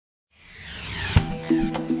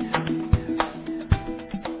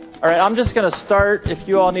All right, I'm just going to start. If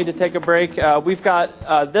you all need to take a break, we've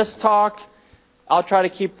got this talk. I'll try to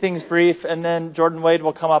keep things brief, and then Jordan Wade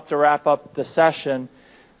will come up to wrap up the session.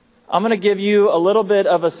 I'm going to give you a little bit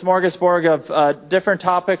of a smorgasbord of different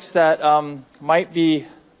topics that might be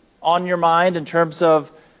on your mind in terms of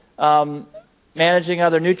managing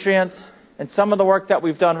other nutrients, and some of the work that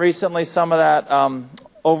we've done recently, some of that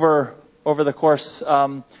over the course.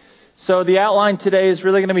 So the outline today is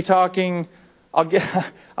really going to be talking.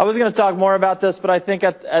 I was going to talk more about this, but I think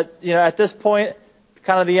at this point,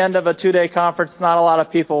 kind of the end of a 2-day conference, not a lot of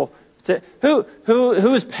people.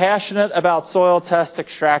 Who is passionate about soil test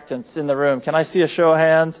extractants in the room? Can I see a show of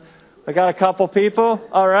hands? I got a couple people.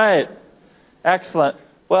 All right, excellent.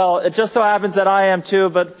 Well, it just so happens that I am too,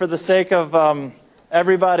 but for the sake of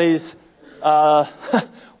everybody's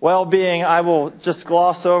well-being, I will just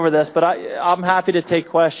gloss over this. But I'm happy to take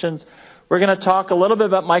questions. We're going to talk a little bit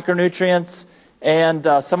about micronutrients and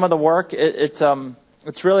some of the work. It's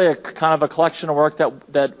really a kind of a collection of work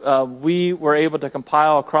that we were able to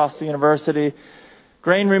compile across the university.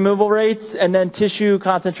 Grain removal rates and then tissue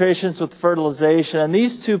concentrations with fertilization. And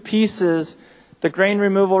these two pieces, the grain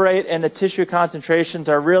removal rate and the tissue concentrations,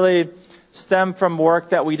 are really stem from work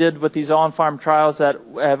that we did with these on-farm trials that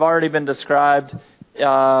have already been described,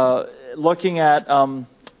 looking at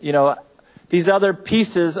these other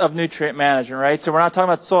pieces of nutrient management, right? So we're not talking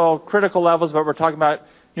about soil critical levels, but we're talking about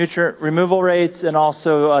nutrient removal rates and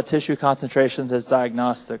also tissue concentrations as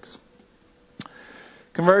diagnostics.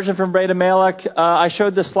 Conversion from Bray to Malic. I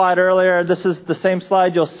showed this slide earlier. This is the same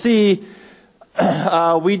slide. You'll see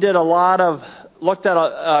we did looked at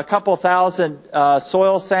a couple thousand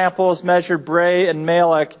soil samples, measured Bray and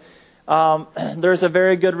Malic. There's a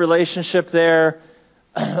very good relationship there.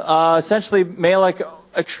 Essentially, Malic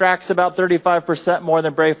extracts about 35% more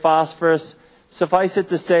than Bray phosphorus. Suffice it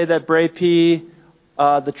to say that Bray P,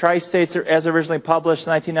 the tri-states as originally published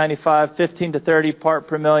in 1995, 15 to 30 part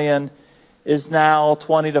per million, is now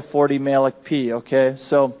 20 to 40 Malic P, okay?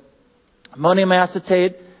 So ammonium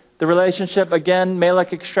acetate, the relationship, again,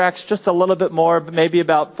 Malic extracts just a little bit more, but maybe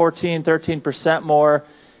about 14, 13% more.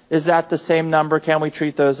 Is that the same number? Can we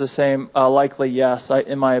treat those the same? Likely yes,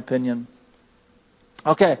 in my opinion.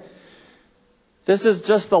 Okay. This is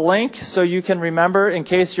just the link so you can remember in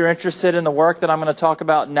case you're interested in the work that I'm going to talk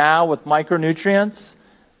about now with micronutrients.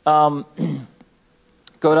 Go.osu.edu.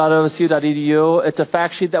 It's a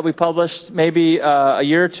fact sheet that we published maybe a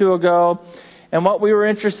year or two ago. And what we were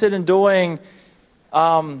interested in doing,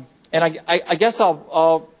 and I guess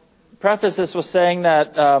I'll preface this with saying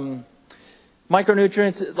that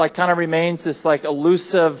micronutrients kind of remains this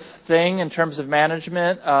elusive thing in terms of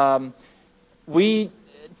management. We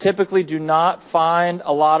typically do not find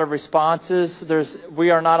a lot of responses. We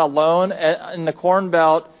are not alone. In the Corn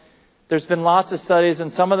Belt, there's been lots of studies,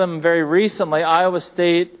 and some of them very recently. Iowa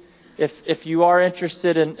State, if you are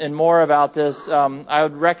interested in more about this, I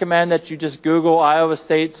would recommend that you just Google Iowa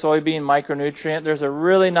State soybean micronutrient. There's a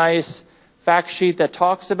really nice fact sheet that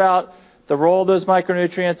talks about the role of those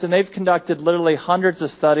micronutrients, and they've conducted literally hundreds of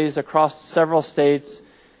studies across several states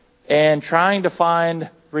and trying to find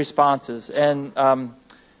responses. And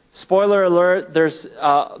spoiler alert, there's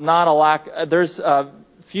not a lack, there's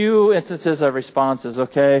few instances of responses,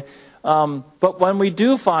 okay? But when we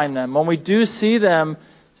do find them, when we do see them,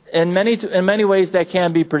 in many ways they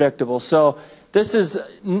can be predictable. So this is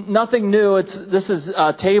nothing new. This is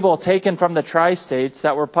a table taken from the tri-states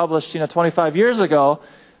that were published 25 years ago,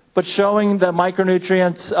 but showing the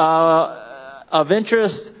micronutrients of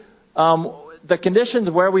interest, the conditions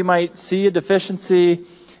where we might see a deficiency,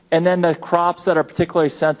 and then the crops that are particularly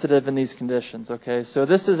sensitive in these conditions, okay? So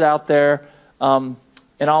this is out there, and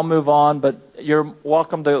I'll move on, but you're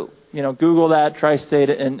welcome to Google that, tri-state,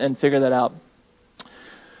 and figure that out.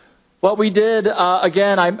 What we did,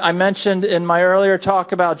 again, I mentioned in my earlier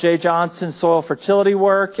talk about Jay Johnson's soil fertility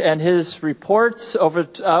work and his reports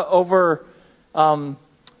over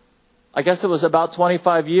I guess it was about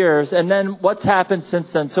 25 years, and then what's happened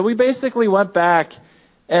since then. So we basically went back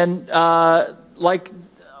and I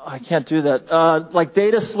can't do that, like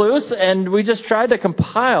data sleuths, and we just tried to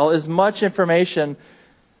compile as much information,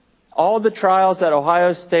 all the trials that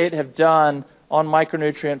Ohio State have done on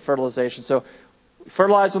micronutrient fertilization. So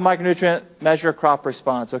fertilize with micronutrient, measure crop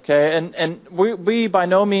response, okay? And we by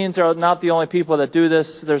no means are not the only people that do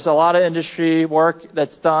this. There's a lot of industry work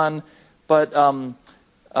that's done, but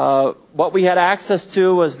what we had access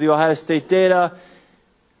to was the Ohio State data.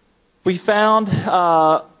 We found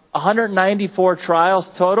 194 trials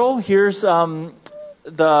total. Here's the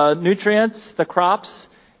nutrients, the crops,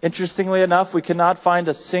 Interestingly enough, we cannot find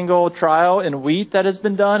a single trial in wheat that has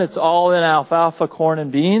been done. It's all in alfalfa, corn,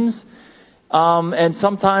 and beans. And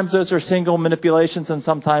sometimes those are single manipulations and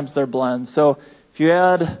sometimes they're blends. So if you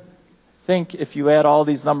add, if you add all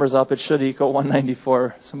these numbers up, it should equal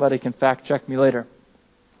 194. Somebody can fact check me later.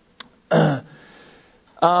 At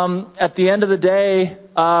the end of the day,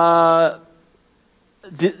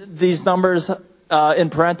 these numbers in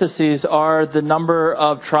parentheses are the number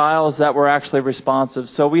of trials that were actually responsive.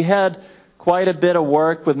 So we had quite a bit of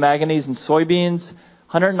work with manganese and soybeans.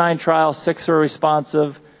 109 trials, 6 were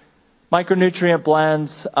responsive. Micronutrient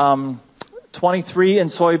blends, 23 in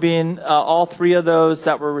soybean. All 3 of those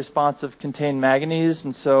that were responsive contain manganese,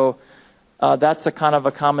 and so that's a kind of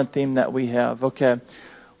a common theme that we have. Okay.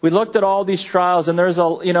 We looked at all these trials, and there's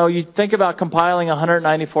a, you think about compiling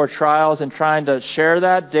 194 trials and trying to share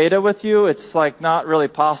that data with you. It's like not really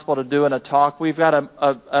possible to do in a talk. We've got an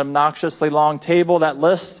obnoxiously long table that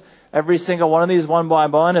lists every single one of these one by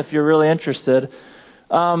one if you're really interested.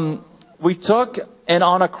 We took, and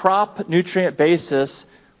on a crop nutrient basis,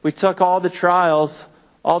 we took all the trials,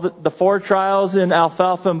 all the 4 trials in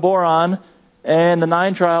alfalfa and boron, and the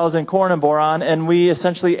 9 trials in corn and boron, and we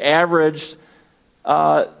essentially averaged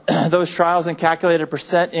those trials and calculated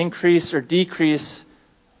percent increase or decrease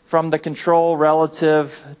from the control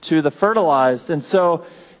relative to the fertilized. And so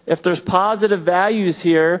if there's positive values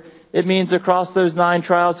here, it means across those 9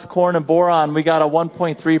 trials, corn and boron, we got a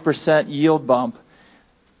 1.3% yield bump.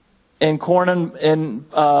 In corn and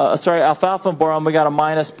alfalfa and boron, we got a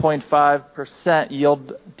minus 0.5%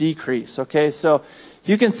 yield decrease. Okay, so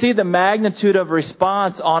you can see the magnitude of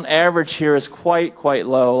response on average here is quite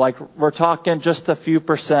low. Like we're talking just a few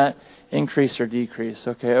percent increase or decrease,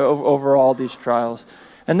 okay, over all these trials.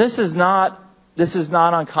 And this is not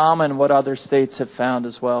uncommon what other states have found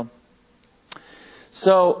as well.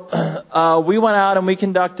 So we went out and we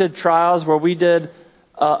conducted trials where we did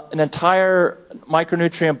an entire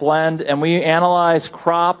micronutrient blend, and we analyzed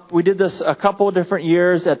crop. We did this a couple of different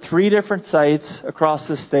years at 3 different sites across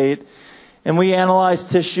the state. And we analyzed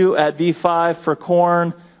tissue at V5 for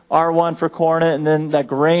corn, R1 for corn, and then that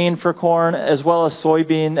grain for corn, as well as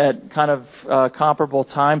soybean at kind of comparable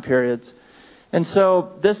time periods. And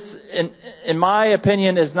so this, in my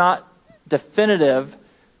opinion, is not definitive,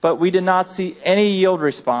 but we did not see any yield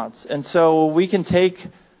response. And so we can take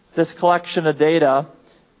this collection of data,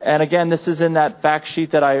 and again, this is in that fact sheet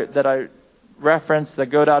that I referenced, the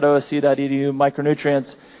go.osc.edu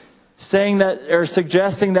micronutrients, saying that, or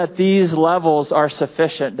suggesting that these levels are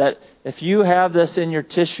sufficient, that if you have this in your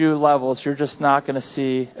tissue levels, you're just not going to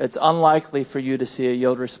see, it's unlikely for you to see a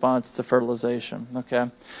yield response to fertilization, okay?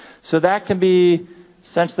 So that can be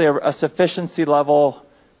essentially a sufficiency level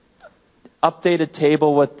updated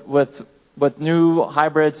table with new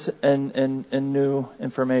hybrids and new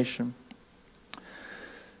information.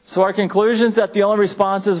 So our conclusions that the only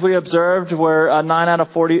responses we observed were 9 out of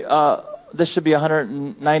 40, this should be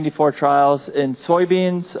 194 trials in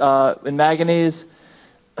soybeans, in manganese.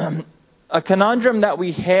 A conundrum that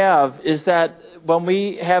we have is that when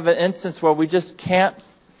we have an instance where we just can't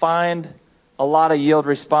find a lot of yield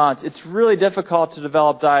response, it's really difficult to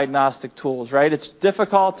develop diagnostic tools, right? It's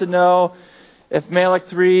difficult to know if Malic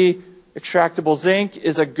 3 extractable zinc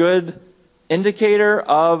is a good indicator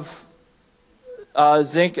of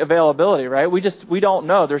zinc availability, right? We don't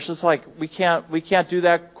know. There's just like we can't do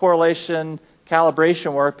that correlation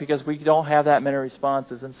calibration work because we don't have that many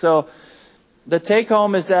responses. And so the take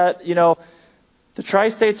home is that the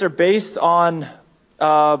tri-states are based on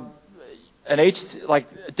different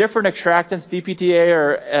extractants, DPTA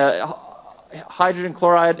or hydrogen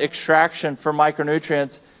chloride extraction for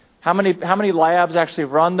micronutrients. How many labs actually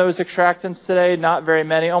run those extractants today? Not very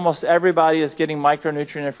many. Almost everybody is getting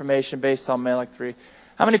micronutrient information based on Malic 3.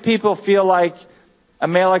 How many people feel like a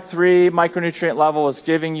Malic 3 micronutrient level is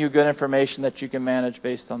giving you good information that you can manage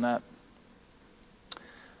based on that?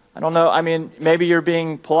 I don't know. I mean, maybe you're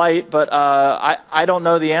being polite, but I don't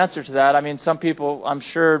know the answer to that. I mean, some people, I'm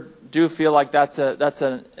sure, do feel like that's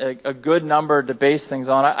a good number to base things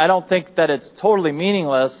on. I don't think that it's totally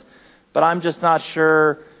meaningless, but I'm just not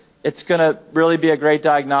sure it's going to really be a great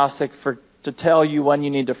diagnostic to tell you when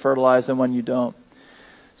you need to fertilize and when you don't.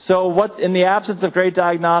 So in the absence of great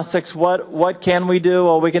diagnostics, what can we do?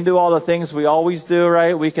 Well, we can do all the things we always do,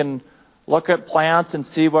 right? We can look at plants and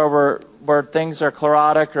see where things are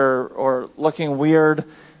chlorotic or looking weird.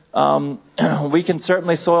 We can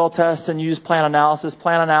certainly soil test and use plant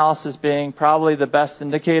analysis being probably the best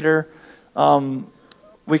indicator.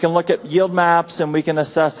 We can look at yield maps and we can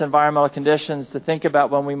assess environmental conditions to think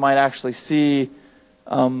about when we might actually see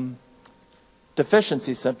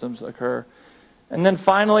deficiency symptoms occur. And then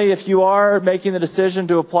finally, if you are making the decision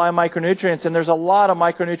to apply micronutrients, and there's a lot of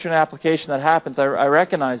micronutrient application that happens, I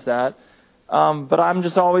recognize that, but I'm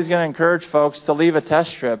just always going to encourage folks to leave a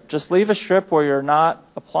test strip. Just leave a strip where you're not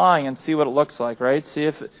applying and see what it looks like, right?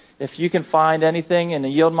 See if you can find anything in a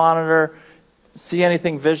yield monitor, see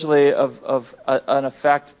anything visually of an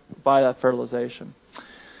effect by that fertilization.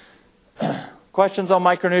 Questions on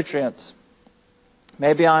micronutrients?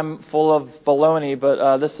 Maybe I'm full of baloney,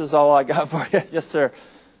 but this is all I got for you. Yes, sir.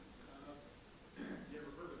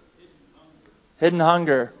 Hidden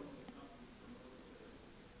hunger.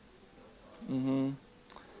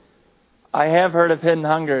 I have heard of hidden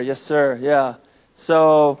hunger. Yes, sir. Yeah.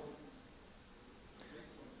 So,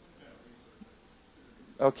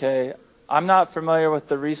 okay. I'm not familiar with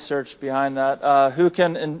the research behind that. Who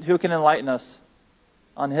can enlighten us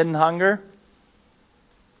on hidden hunger?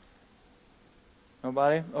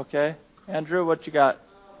 Nobody? Okay. Andrew, what you got?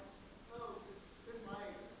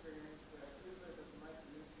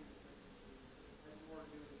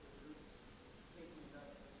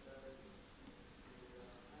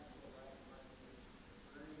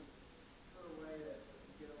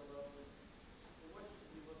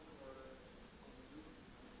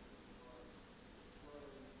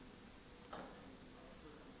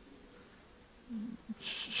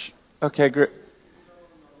 Okay, great.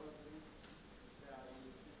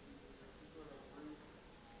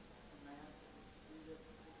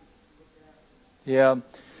 Yeah.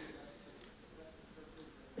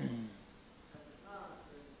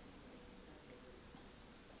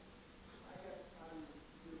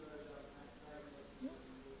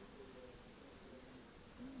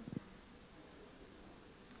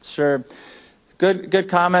 Sure. Good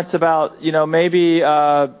comments about, maybe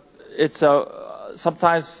it's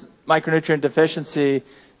sometimes micronutrient deficiency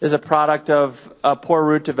is a product of poor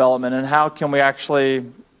root development, and how can we actually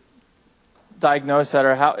diagnose that,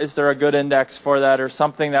 or how is there a good index for that, or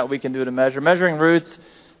something that we can do to measure? Measuring roots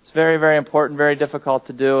is very, very important, very difficult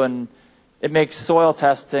to do, and it makes soil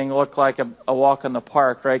testing look like a walk in the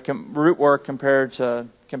park, right? Root work compared to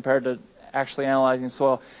actually analyzing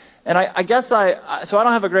soil. And I guess so I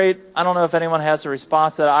don't have I don't know if anyone has a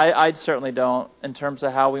response to that. I certainly don't, in terms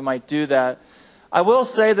of how we might do that. I will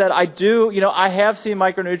say that I do, I have seen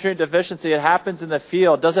micronutrient deficiency. It happens in the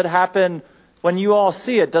field. Does it happen when you all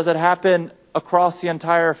see it? Does it happen across the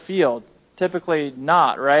entire field? Typically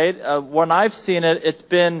not, right? When I've seen it, it's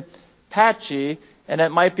been patchy, and it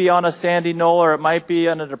might be on a sandy knoll, or it might be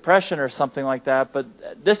on a depression or something like that. But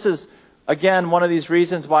this is, again, one of these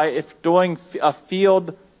reasons why if doing a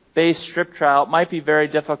field-based strip trial, it might be very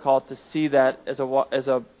difficult to see that as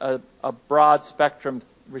a broad spectrum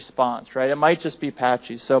response, right? It might just be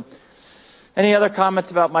patchy. So any other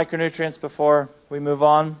comments about micronutrients before we move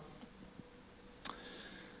on?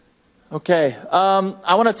 Okay,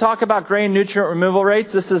 I want to talk about grain nutrient removal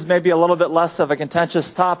rates. This is maybe a little bit less of a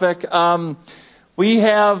contentious topic. We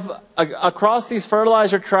have, across these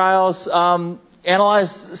fertilizer trials,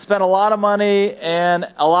 spent a lot of money and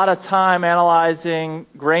a lot of time analyzing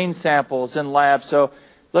grain samples in labs. So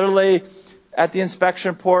literally at the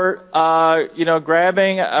inspection port,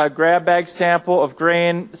 grabbing a grab bag sample of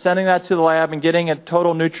grain, sending that to the lab, and getting a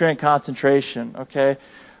total nutrient concentration. Okay, a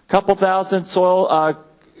couple thousand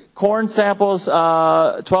corn samples,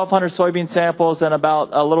 1,200 soybean samples, and about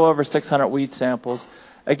a little over 600 wheat samples.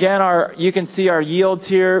 Again, you can see our yields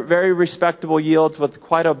here, very respectable yields with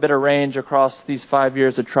quite a bit of range across these 5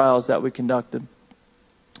 years of trials that we conducted.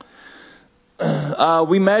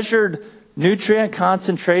 We measured nutrient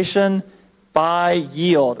concentration by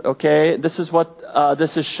yield. Okay, this is what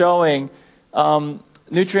this is showing.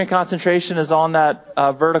 Nutrient concentration is on that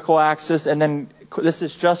vertical axis, and then this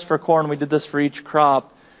is just for corn. We did this for each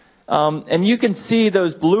crop. And you can see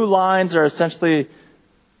those blue lines are essentially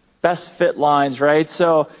best fit lines, right?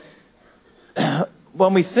 So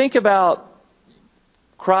when we think about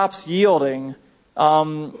crops yielding,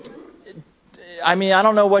 I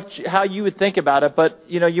don't know how you would think about it, but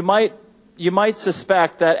you might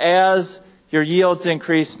suspect that as your yields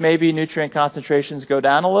increase, maybe nutrient concentrations go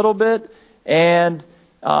down a little bit, and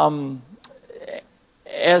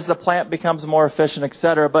as the plant becomes more efficient, et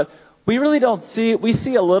cetera. But we really don't see, we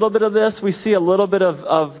see a little bit of this. We see a little bit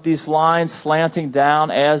of these lines slanting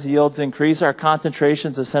down as yields increase. Our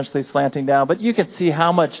concentrations essentially slanting down. But you can see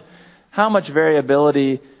how much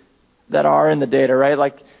variability that are in the data, right?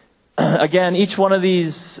 Like, again, each one of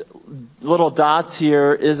these little dots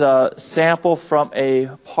here is a sample from a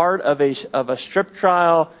part of a strip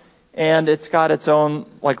trial, and it's got its own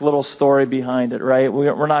little story behind it, right?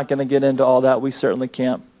 We're not going to get into all that. We certainly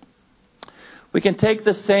can't. We can take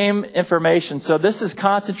the same information. So this is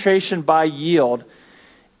concentration by yield.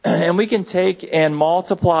 And we can take and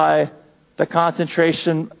multiply the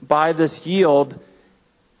concentration by this yield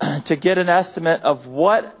to get an estimate of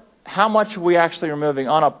how much are we actually removing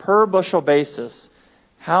on a per bushel basis.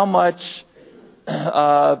 How many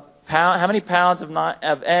pounds of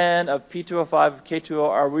N, of P2O5, of K2O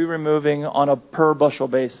are we removing on a per bushel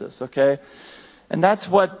basis, okay? And that's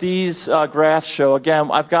what these graphs show. Again,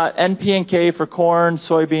 I've got NP and K for corn,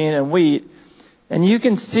 soybean, and wheat. And you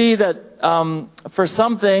can see that for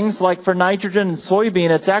some things, like for nitrogen and soybean,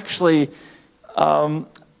 it's actually,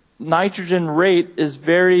 nitrogen rate is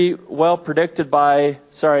very well predicted by,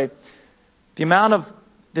 the amount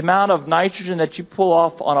of nitrogen that you pull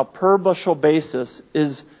off on a per bushel basis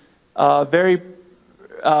is very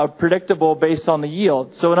predictable based on the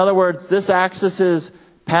yield. So in other words, this axis is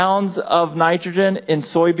pounds of nitrogen in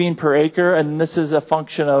soybean per acre, and this is a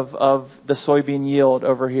function of the soybean yield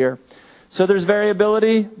over here. So there's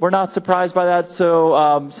variability. We're not surprised by that.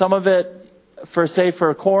 So some of it,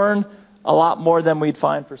 for corn, a lot more than we'd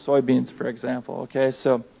find for soybeans, for example. Okay,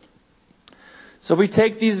 so we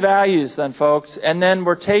take these values then, folks, and then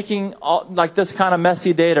we're taking like this kind of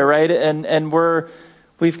messy data, right? And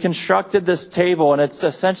we've constructed this table, and it's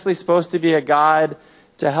essentially supposed to be a guide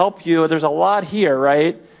to help you. There's a lot here,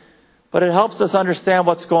 right? But it helps us understand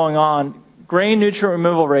what's going on. Grain nutrient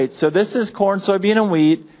removal rate. So this is corn, soybean, and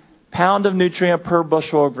wheat, pound of nutrient per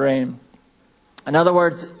bushel of grain. In other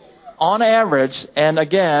words, on average, and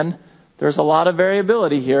again, there's a lot of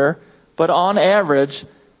variability here, but on average,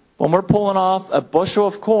 when we're pulling off a bushel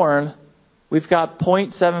of corn, we've got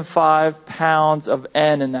 0.75 pounds of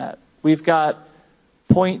N in that. We've got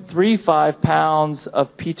 0.35 pounds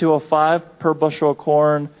of P2O5 per bushel of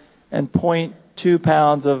corn and 0.2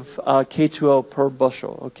 pounds of K2O per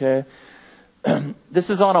bushel, okay?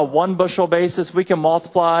 This is on a 1 bushel basis. We can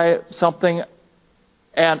multiply something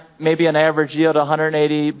and maybe an average yield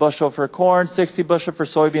 180 bushel for corn, 60 bushel for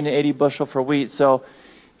soybean, and 80 bushel for wheat. So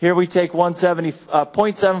here we take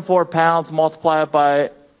 0.74 pounds, multiply it by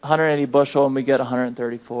 180 bushel, and we get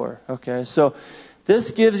 134, okay? So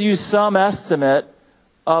this gives you some estimate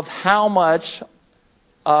of how much,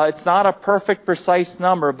 it's not a perfect, precise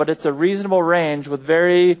number, but it's a reasonable range with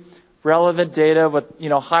very relevant data with,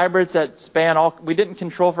 hybrids that span all. We didn't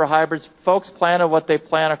control for hybrids. Folks planted what they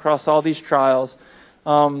plant across all these trials.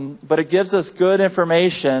 But it gives us good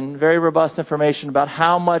information, very robust information about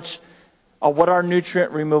how much, what our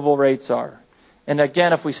nutrient removal rates are. And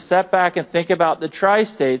again, if we step back and think about the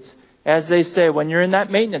tri-states, as they say, when you're in that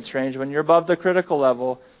maintenance range, when you're above the critical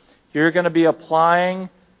level, you're going to be applying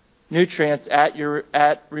nutrients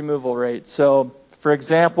at removal rate. So, for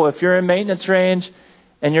example, if you're in maintenance range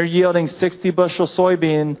and you're yielding 60 bushel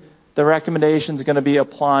soybean, the recommendation is going to be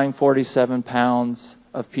applying 47 pounds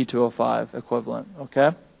of P2O5 equivalent,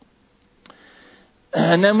 okay?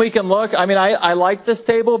 And then we can look, I like this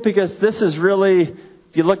table because this is really,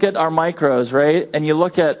 you look at our micros, right? And you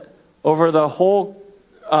look at over the whole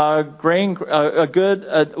grain, a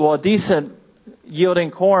decent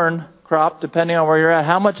yielding corn crop, depending on where you're at,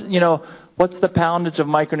 how much, what's the poundage of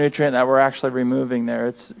micronutrient that we're actually removing there?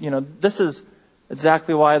 It's, this is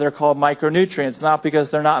exactly why they're called micronutrients, not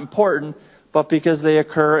because they're not important, but because they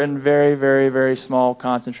occur in very, very, very small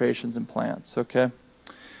concentrations in plants, okay?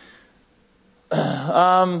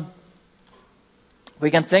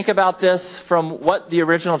 We can think about this from what the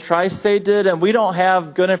original tri-state did, and we don't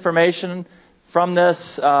have good information from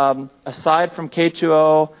this aside from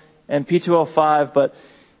K2O and P2O5, but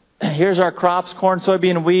here's our crops, corn,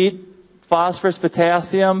 soybean, wheat, phosphorus,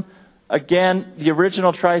 potassium. Again, the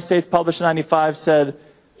original tri-states published in 95 said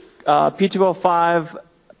P2O5,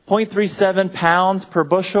 0.37 pounds per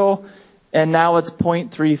bushel, and now it's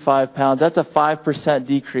 0.35 pounds. That's a 5%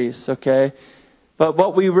 decrease, okay? But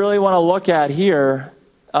what we really want to look at here,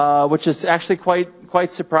 which is actually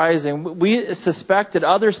quite surprising, we suspect that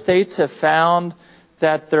other states have found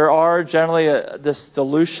that there are generally this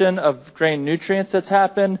dilution of grain nutrients that's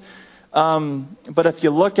happened. But if you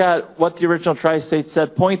look at what the original tri-state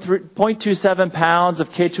said, 0.27 pounds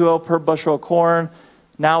of K2O per bushel of corn,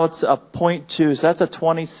 now it's a 0.2, so that's a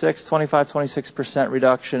 26%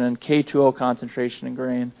 reduction in K2O concentration in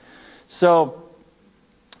grain. So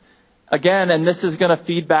again, and this is going to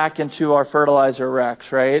feed back into our fertilizer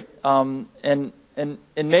recs, right? And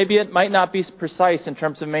maybe it might not be precise in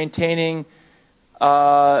terms of maintaining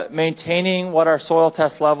what our soil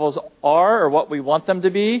test levels are or what we want them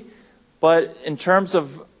to be, but in terms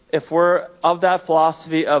of if we're of that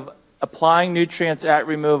philosophy of applying nutrients at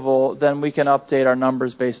removal, then we can update our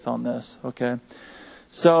numbers based on this, okay?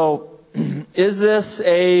 So is this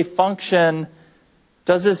a function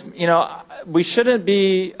does this, we should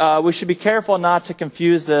be careful not to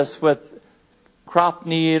confuse this with crop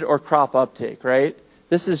need or crop uptake, right?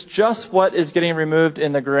 This is just what is getting removed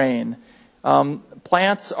in the grain.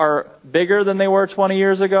 Plants are bigger than they were 20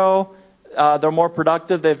 years ago. They're more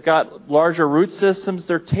productive. They've got larger root systems.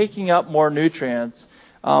 They're taking up more nutrients.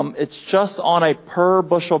 It's just on a per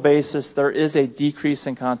bushel basis, there is a decrease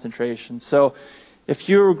in concentration. So if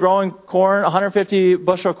you were growing corn, 150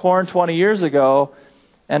 bushel corn 20 years ago,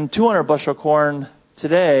 and 200 bushel corn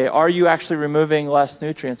today, are you actually removing less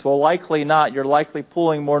nutrients? Well, likely not. You're likely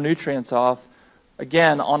pulling more nutrients off.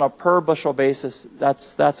 Again, on a per bushel basis,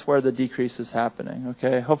 that's where the decrease is happening.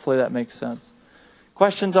 Okay, hopefully that makes sense.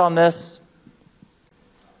 Questions on this?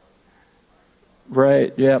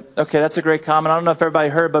 Right, yeah. Okay, that's a great comment. I don't know if everybody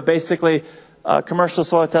heard, but basically, commercial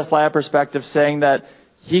soil test lab perspective saying that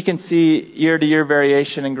he can see year-to-year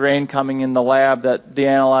variation in grain coming in the lab that they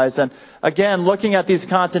analyze. And again, looking at these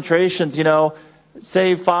concentrations,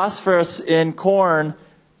 say phosphorus in corn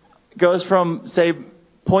goes from, say,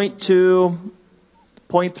 0.2,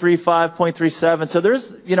 0.35, 0.37. So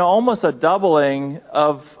there's, almost a doubling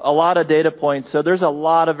of a lot of data points. So there's a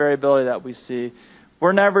lot of variability that we see.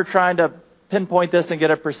 We're never trying to pinpoint this and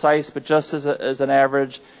get it precise, but just as an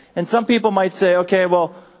average. And some people might say, okay,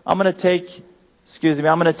 well, I'm going to take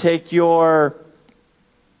your,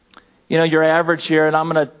 your average here, and I'm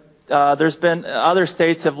going to, there's been other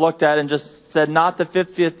states have looked at it and just said not the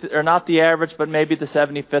 50th or not the average, but maybe the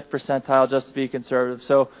 75th percentile just to be conservative.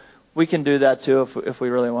 So we can do that too if we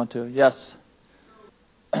really want to. Yes.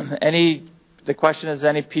 The question is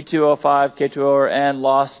any P2O5, K2O, or N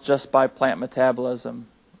lost just by plant metabolism?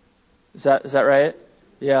 Is that right?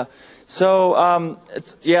 Yeah. So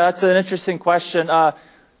that's an interesting question.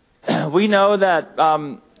 We know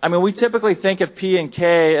that we typically think of P and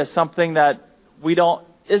K as something that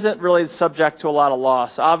isn't really subject to a lot of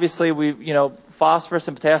loss. Obviously, phosphorus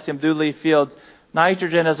and potassium do leave fields.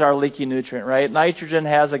 Nitrogen is our leaky nutrient, right? Nitrogen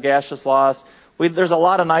has a gaseous loss. There's a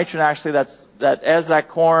lot of nitrogen actually that as that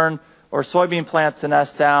corn or soybean plants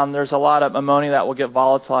nest down, there's a lot of ammonia that will get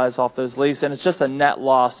volatilized off those leaves, and it's just a net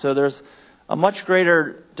loss. So there's a much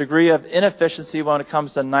greater degree of inefficiency when it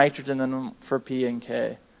comes to nitrogen than for P and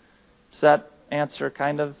K. Does that answer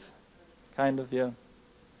kind of, yeah?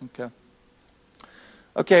 Okay.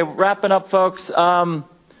 Okay, wrapping up, folks.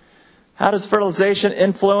 How does fertilization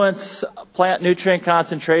influence plant nutrient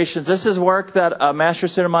concentrations? This is work that a master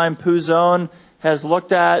student of mine, Puzon, has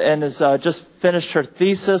looked at and has just finished her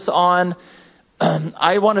thesis on.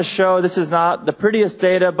 I want to show, this is not the prettiest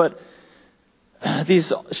data, but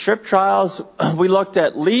these strip trials, we looked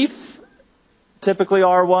at leaf, typically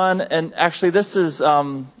R1, and actually this is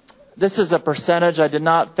a percentage. I did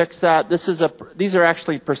not fix that. These are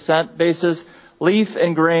actually percent basis, leaf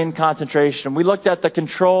and grain concentration. We looked at the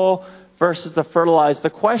control versus the fertilized. The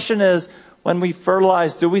question is, when we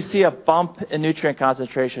fertilize, do we see a bump in nutrient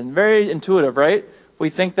concentration? Very intuitive, right? We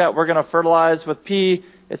think that we're going to fertilize with P.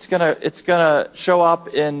 It's going to show up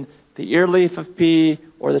in the ear leaf of P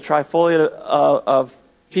or the trifoliate of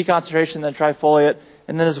P concentration, then trifoliate,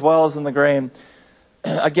 and then as well as in the grain.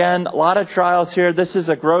 Again, a lot of trials here. This is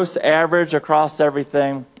a gross average across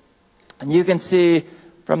everything. And you can see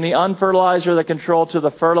from the unfertilized or the control to the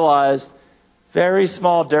fertilized, very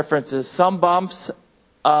small differences. Some bumps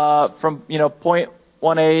from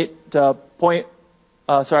 0.18 to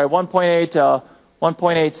 1.8 to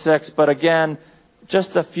 1.86, but again,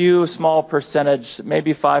 just a few small percentage,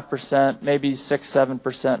 maybe 5%, maybe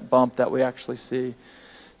 6-7% bump that we actually see.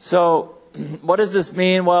 So what does this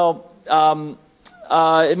mean? Well,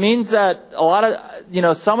 it means that a lot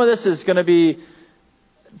of, some of this is going to be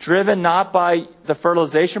driven not by the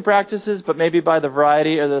fertilization practices, but maybe by the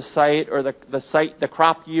variety or the site or the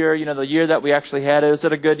crop year, the year that we actually had. Is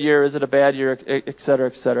it a good year? Is it a bad year? Et cetera,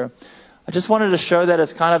 et cetera. I just wanted to show that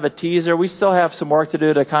as kind of a teaser. We still have some work to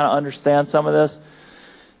do to kind of understand some of this.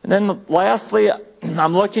 And then lastly,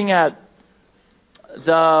 I'm looking at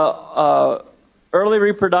the early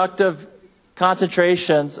reproductive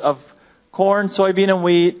concentrations of corn, soybean, and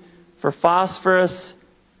wheat for phosphorus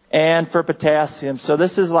and for potassium. So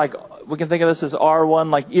this is like, we can think of this as R1,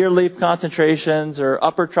 like ear leaf concentrations or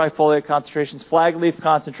upper trifoliate concentrations, flag leaf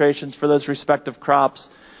concentrations for those respective crops.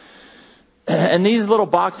 And these little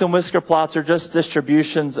box and whisker plots are just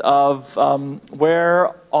distributions of where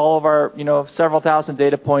all of our, several thousand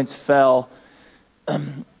data points fell.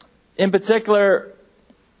 In particular,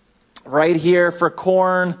 right here for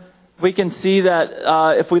corn, we can see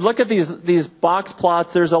that if we look at these box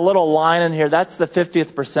plots, there's a little line in here. That's the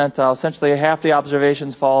 50th percentile. Essentially, half the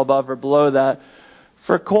observations fall above or below that.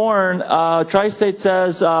 For corn, Tri-State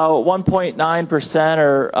says 1.9%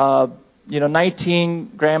 or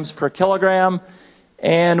 19 grams per kilogram,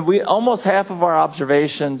 and we almost half of our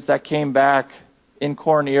observations that came back in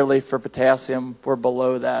corn yearly for potassium were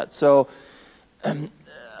below that. So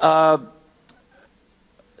the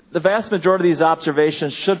vast majority of these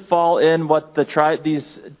observations should fall in what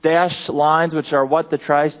these dashed lines, which are what the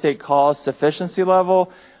Tri-State calls sufficiency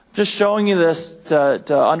level. Just showing you this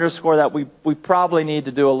to underscore that we probably need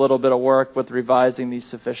to do a little bit of work with revising these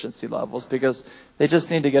sufficiency levels because they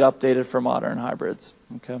just need to get updated for modern hybrids.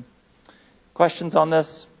 Okay. Questions on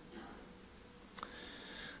this?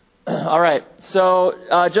 All right. So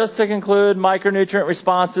just to conclude, micronutrient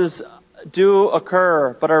responses do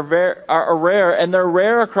occur, but are rare, and they're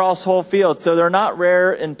rare across whole fields. So they're not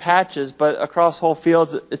rare in patches, but across whole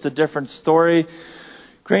fields, it's a different story.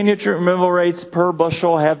 Grain nutrient removal rates per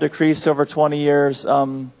bushel have decreased over 20 years.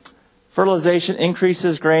 Fertilization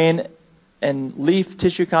increases grain and leaf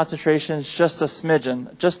tissue concentrations just a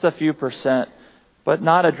smidgen, just a few percent, but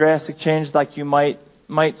not a drastic change like you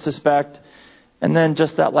might suspect. And then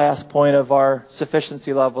just that last point of our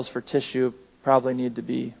sufficiency levels for tissue probably need to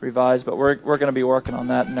be revised, but we're going to be working on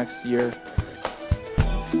that next year.